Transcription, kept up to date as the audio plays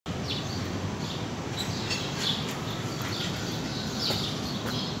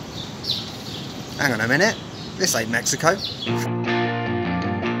Hang on a minute, this ain't Mexico.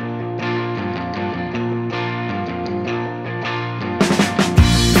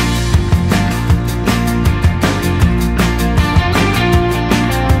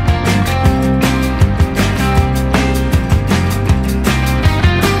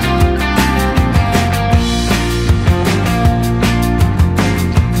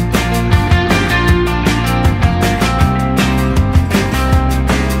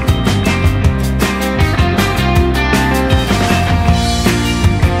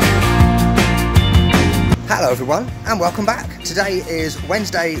 Hello everyone and welcome back. Today is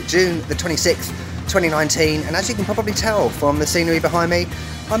Wednesday, June the 26th, 2019, and as you can probably tell from the scenery behind me,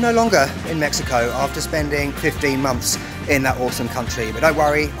 I'm no longer in Mexico after spending 15 months in that awesome country. But don't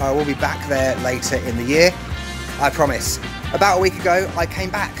worry, I will be back there later in the year, I promise. About a week ago, I came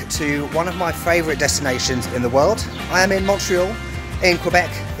back to one of my favourite destinations in the world. I am in Montreal, in Quebec,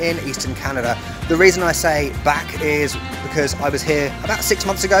 in Eastern Canada. The reason I say back is because I was here about 6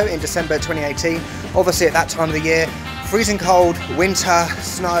 months ago in December 2018. Obviously at that time of the year, freezing cold, winter,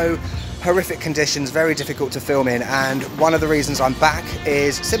 snow, horrific conditions, very difficult to film in, and one of the reasons I'm back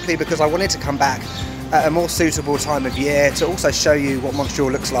is simply because I wanted to come back at a more suitable time of year to also show you what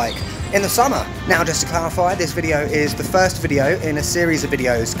Montreal looks like in the summer. Now, just to clarify, this video is the first video in a series of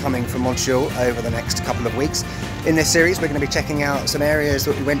videos coming from Montreal over the next couple of weeks. In this series, we're going to be checking out some areas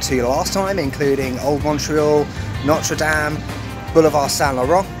that we went to last time, including Old Montreal, Notre Dame, Boulevard St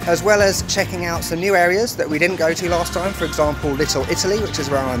Laurent, as well as checking out some new areas that we didn't go to last time. For example, Little Italy, which is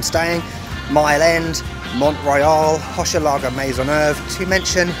where I'm staying, Mile End, Mont Royal, Hochelaga, Maisonneuve, to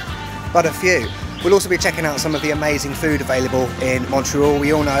mention but a few. We'll also be checking out some of the amazing food available in Montreal.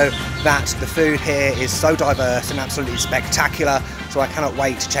 We all know that the food here is so diverse and absolutely spectacular, so I cannot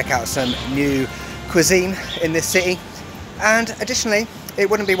wait to check out some new cuisine in this city. And additionally, it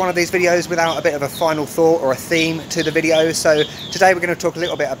wouldn't be one of these videos without a bit of a final thought or a theme to the video. So today we're going to talk a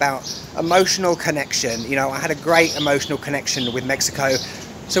little bit about emotional connection. You know, I had a great emotional connection with Mexico.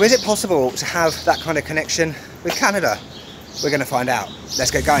 So is it possible to have that kind of connection with Canada? We're going to find out.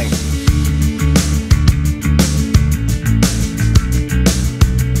 Let's get going.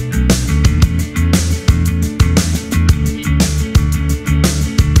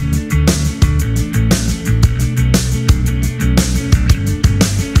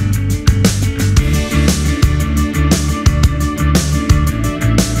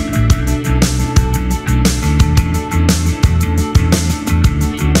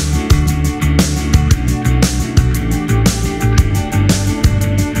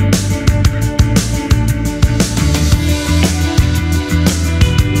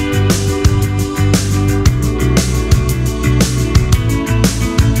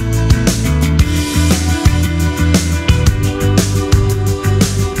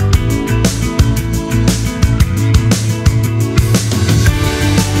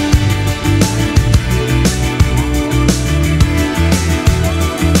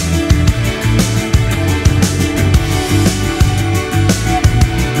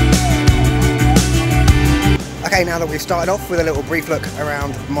 Now that we've started off with a little brief look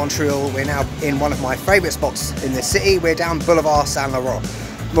around Montreal, we're now in one of my favourite spots in this city. We're down Boulevard St Laurent.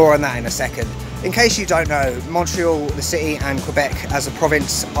 More on that in a second. In case you don't know, Montreal, the city, and Quebec as a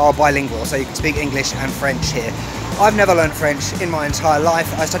province are bilingual, so you can speak English and French here. I've never learned French in my entire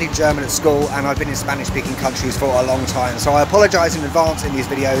life. I studied German at school and I've been in Spanish-speaking countries for a long time, so I apologise in advance in these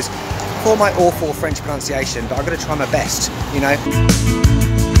videos for my awful French pronunciation, but I'm going to try my best, you know.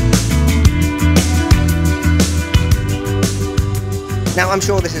 Now, I'm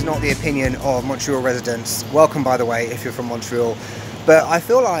sure this is not the opinion of Montreal residents. Welcome, by the way, if you're from Montreal. But I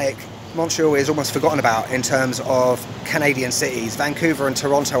feel like Montreal is almost forgotten about in terms of Canadian cities. Vancouver and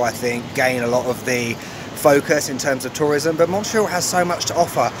Toronto, I think, gain a lot of the focus in terms of tourism, but Montreal has so much to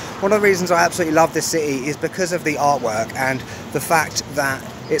offer. One of the reasons I absolutely love this city is because of the artwork and the fact that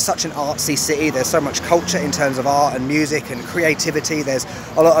it's such an artsy city. There's so much culture in terms of art and music and creativity. There's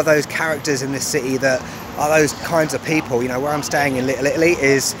a lot of those characters in this city that are those kinds of people. You know, where I'm staying in Little Italy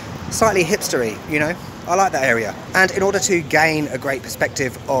is slightly hipstery, you know. I like that area. And in order to gain a great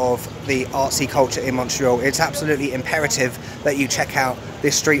perspective of the artsy culture in Montreal, it's absolutely imperative that you check out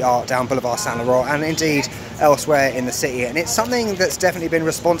this street art down Boulevard St Laurent and indeed elsewhere in the city. And it's something that's definitely been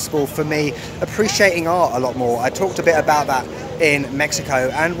responsible for me appreciating art a lot more. I talked a bit about that in Mexico,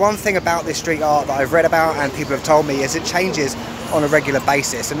 and one thing about this street art that I've read about and people have told me is it changes on a regular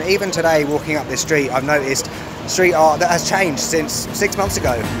basis. And even today, walking up this street, I've noticed street art that has changed since 6 months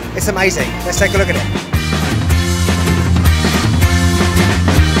ago. It's amazing. Let's take a look at it.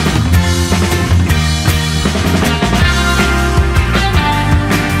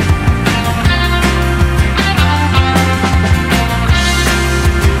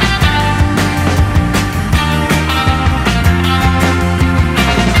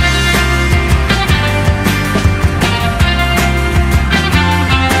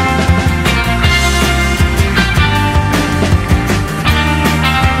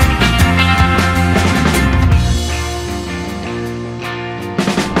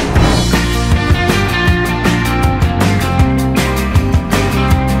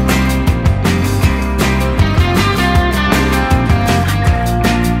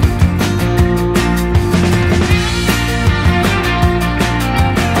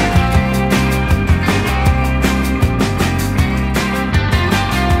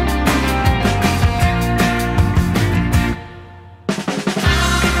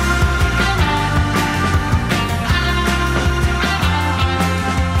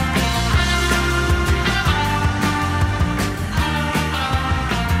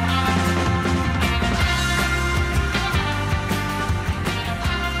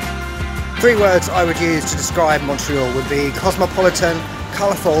 Three words I would use to describe Montreal would be cosmopolitan,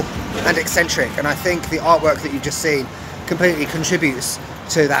 colourful and eccentric, and I think the artwork that you've just seen completely contributes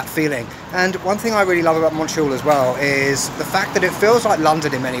to that feeling. And one thing I really love about Montreal as well is the fact that it feels like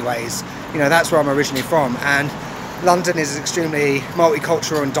London in many ways. You know, that's where I'm originally from, and London is an extremely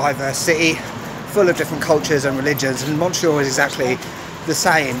multicultural and diverse city, full of different cultures and religions, and Montreal is exactly the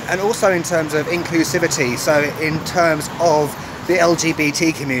same. And also in terms of inclusivity, so in terms of the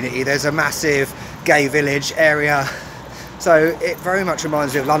LGBT community, there's a massive gay village area, so it very much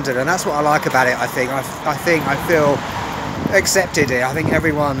reminds me of London, and that's what I like about it. I feel accepted here. I think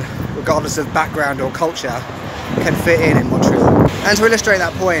everyone, regardless of background or culture, can fit in Montreal. And to illustrate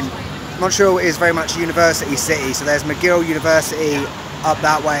that point, Montreal is very much a university city, so there's McGill University up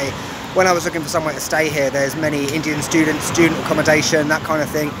that way. When I was looking for somewhere to stay here, there's many Indian students, student accommodation, that kind of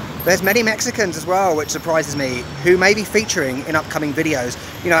thing. There's many Mexicans as well, which surprises me, who may be featuring in upcoming videos.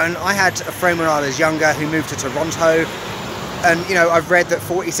 You know, and I had a friend when I was younger who moved to Toronto, and you know, I've read that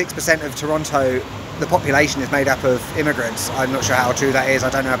 46% of Toronto, the population is made up of immigrants. I'm not sure how true that is. I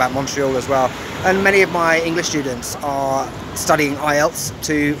don't know about Montreal as well. And many of my English students are studying IELTS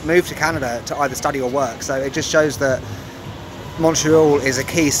to move to Canada to either study or work. So it just shows that Montreal is a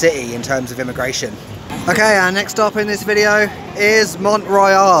key city in terms of immigration. Okay, our next stop in this video is Mont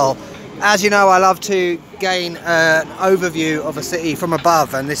Royal. As you know, I love to gain an overview of a city from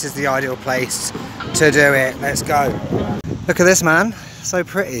above, and this is the ideal place to do it. Let's go. Look at this, man. So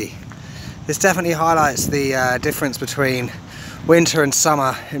pretty. This definitely highlights the difference between winter and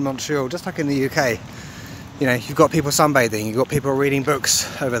summer in Montreal, just like in the UK. You know, you've got people sunbathing, you've got people reading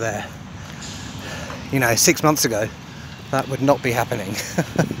books over there. You know, 6 months ago, that would not be happening.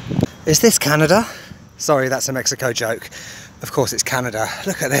 Is this Canada? Sorry, that's a Mexico joke. Of course it's Canada.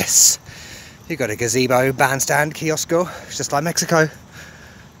 Look at this. You've got a gazebo, bandstand, kiosco, just like Mexico.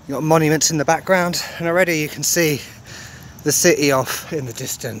 You've got monuments in the background, and already you can see the city off in the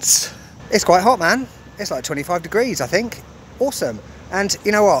distance. It's quite hot, man. It's like 25 degrees, I think. Awesome. And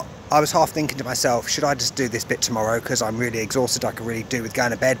you know what? I was half thinking to myself, should I just do this bit tomorrow because I'm really exhausted, I could really do with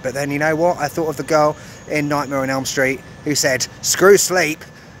going to bed. But then you know what? I thought of the girl in Nightmare on Elm Street who said, screw sleep.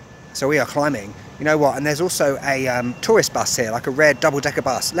 So we are climbing. You know what? And there's also a tourist bus here, like a red double-decker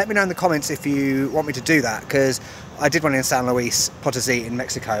bus. Let me know in the comments if you want me to do that, because I did one in San Luis Potosí in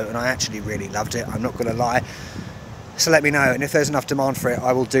Mexico and I actually really loved it. I'm not going to lie. So let me know, and if there's enough demand for it,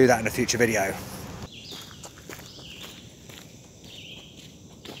 I will do that in a future video.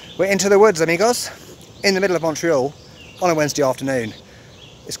 We're into the woods, amigos, in the middle of Montreal on a Wednesday afternoon.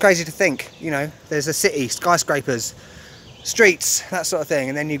 It's crazy to think, you know, there's a city, skyscrapers, streets, that sort of thing,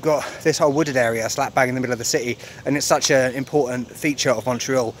 and then you've got this whole wooded area slap bang in the middle of the city, and it's such an important feature of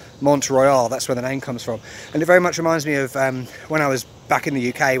Montreal. Mont Royal, that's where the name comes from. And it very much reminds me of when I was back in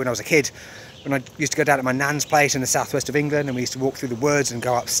the UK when I was a kid, when I used to go down to my nan's place in the southwest of England, and we used to walk through the woods and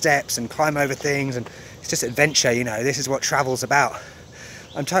go up steps and climb over things, and it's just adventure, you know. This is what travel's about.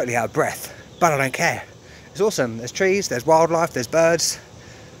 I'm totally out of breath, but I don't care. It's awesome. There's trees, there's wildlife, there's birds,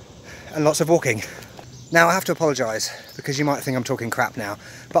 and lots of walking. Now I have to apologise, because you might think I'm talking crap now,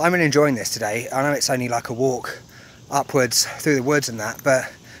 but I'm really enjoying this today. I know it's only like a walk upwards through the woods and that,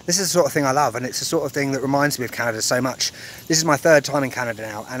 but this is the sort of thing I love, and it's the sort of thing that reminds me of Canada so much. This is my third time in Canada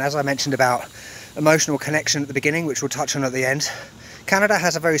now, and as I mentioned about emotional connection at the beginning, which we'll touch on at the end, Canada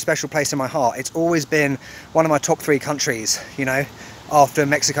has a very special place in my heart. It's always been one of my top 3 countries, you know, after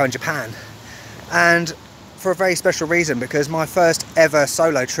Mexico and Japan. And for a very special reason, because my first ever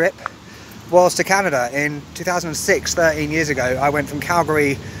solo trip was to Canada in 2006, 13 years ago. I went from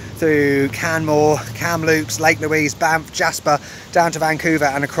Calgary through Canmore, Kamloops, Lake Louise, Banff, Jasper, down to Vancouver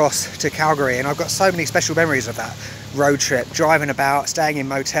and across to Calgary. And I've got so many special memories of that road trip, driving about, staying in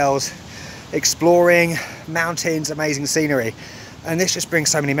motels, exploring mountains, amazing scenery. And this just brings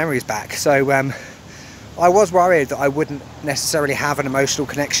so many memories back. So I was worried that I wouldn't necessarily have an emotional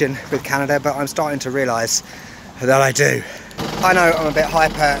connection with Canada, but I'm starting to realise that I do. I know I'm a bit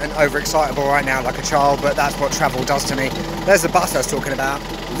hyper and overexcitable right now like a child, but that's what travel does to me. There's the bus I was talking about.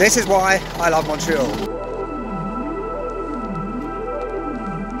 This is why I love Montreal.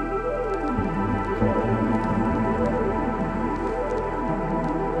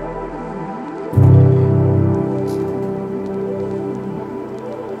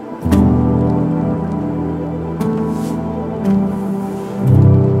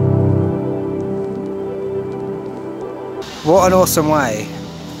 What an awesome way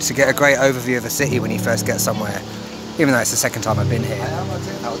to get a great overview of a city when you first get somewhere, even though it's the second time I've been here.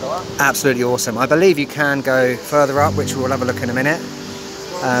 Absolutely awesome. I believe you can go further up, which we'll have a look in a minute.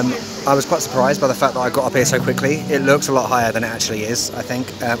 I was quite surprised by the fact that I got up here so quickly. It looks a lot higher than it actually is, I think.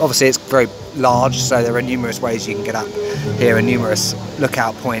 Obviously it's very large, so there are numerous ways you can get up here and numerous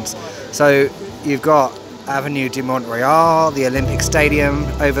lookout points. So you've got Avenue du Mont Royal, the Olympic Stadium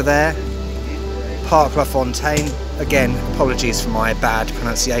over there, Parc La Fontaine, again, apologies for my bad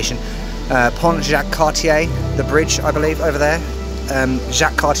pronunciation, Pont Jacques Cartier, the bridge, I believe, over there.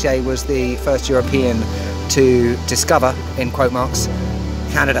 Jacques Cartier was the first European to discover, in quote marks,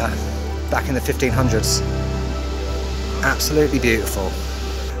 Canada back in the 1500s. Absolutely beautiful.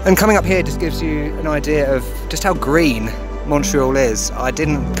 And coming up here just gives you an idea of just how green Montreal is. I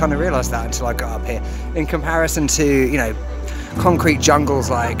didn't kind of realise that until I got up here. In comparison to, you know, concrete jungles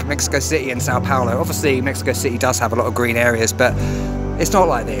like Mexico City and Sao Paulo. Obviously Mexico City does have a lot of green areas, but it's not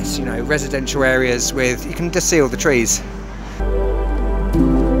like this, you know, residential areas with, you can just see all the trees.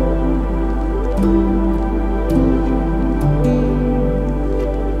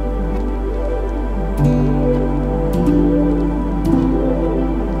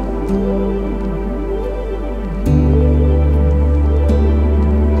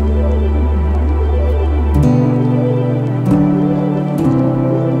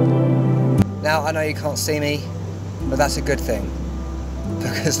 Now, I know you can't see me, but that's a good thing,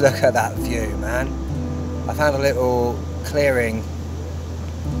 because look at that view, man. I found a little clearing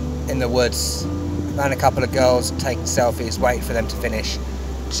in the woods, found a couple of girls taking selfies, wait for them to finish.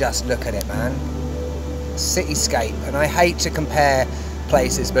 Just look at it, man. Cityscape, and I hate to compare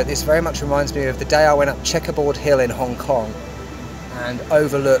places, but this very much reminds me of the day I went up Checkerboard Hill in Hong Kong and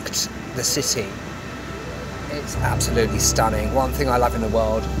overlooked the city. It's absolutely stunning. One thing I love in the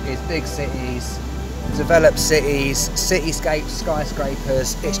world is big cities, developed cities, cityscapes,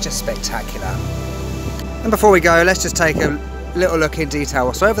 skyscrapers. It's just spectacular. And before we go, let's just take a little look in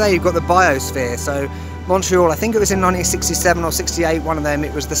detail. So over there you've got the biosphere. So Montreal, I think it was in 1967 or 68, one of them,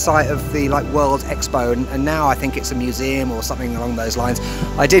 it was the site of the World Expo, and now I think it's a museum or something along those lines.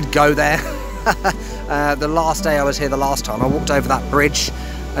 I did go there the last day I was here the last time. I walked over that bridge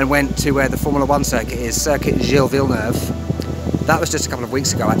and went to where the Formula 1 circuit is, Circuit Gilles Villeneuve. That was just a couple of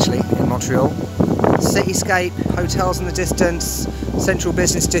weeks ago actually, in Montreal. Cityscape, hotels in the distance, central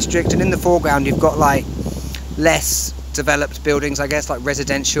business district, and in the foreground you've got less developed buildings, I guess, like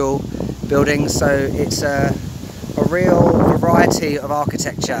residential buildings. So it's a real variety of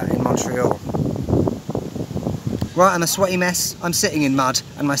architecture in Montreal. Right, I'm a sweaty mess, I'm sitting in mud,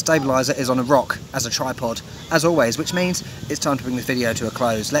 and my stabiliser is on a rock as a tripod, as always, which means it's time to bring this video to a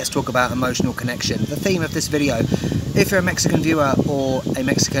close. Let's talk about emotional connection, the theme of this video. If you're a Mexican viewer or a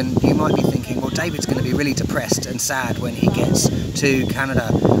Mexican, you might be thinking, well, David's going to be really depressed and sad when he gets to Canada,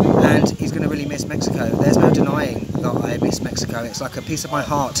 and he's going to really miss Mexico. There's no denying that I miss Mexico. It's like a piece of my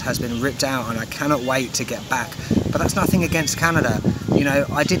heart has been ripped out, and I cannot wait to get back. But that's nothing against Canada. You know,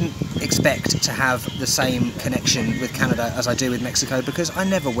 I didn't expect to have the same connection with Canada as I do with Mexico, because I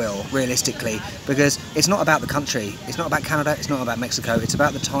never will, realistically, because it's not about the country, it's not about Canada, it's not about Mexico, it's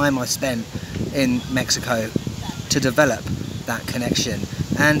about the time I spent in Mexico to develop that connection.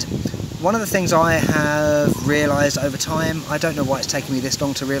 And one of the things I have realised over time, I don't know why it's taken me this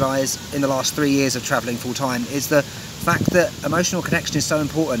long to realise in the last 3 years of travelling full time, is the fact that emotional connection is so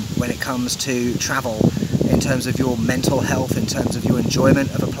important when it comes to travel, in terms of your mental health, in terms of your enjoyment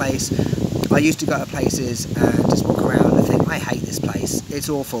of a place. I used to go to places and just walk around and think, I hate this place, it's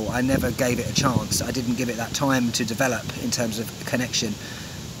awful, I never gave it a chance, I didn't give it that time to develop in terms of connection.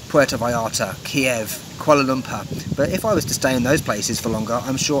 Puerto Vallarta, Kiev, Kuala Lumpur. But if I was to stay in those places for longer,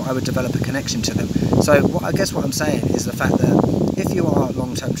 I'm sure I would develop a connection to them. So I guess what I'm saying is the fact that if you are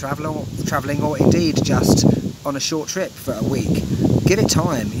long-term travelling, or indeed just on a short trip for a week, give it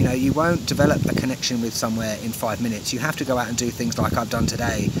time. You know, you won't develop a connection with somewhere in 5 minutes. You have to go out and do things like I've done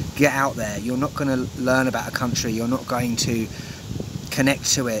today. Get out there. You're not going to learn about a country. You're not going to connect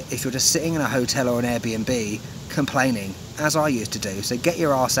to it if you're just sitting in a hotel or an Airbnb complaining, as I used to do. So get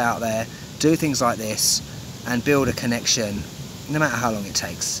your ass out there, do things like this, and build a connection, no matter how long it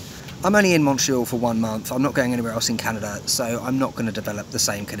takes. I'm only in Montreal for 1 month. I'm not going anywhere else in Canada, so I'm not going to develop the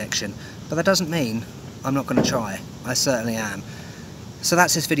same connection. But that doesn't mean I'm not going to try. I certainly am. So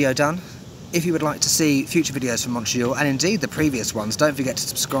that's this video done. If you would like to see future videos from Montreal, and indeed the previous ones, don't forget to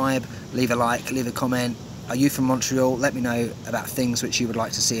subscribe, leave a like, leave a comment. Are you from Montreal? Let me know about things which you would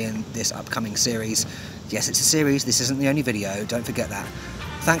like to see in this upcoming series. Yes, it's a series, this isn't the only video, don't forget that.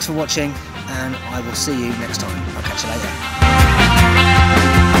 Thanks for watching, and I will see you next time. I'll catch you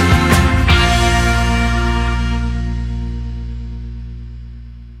later.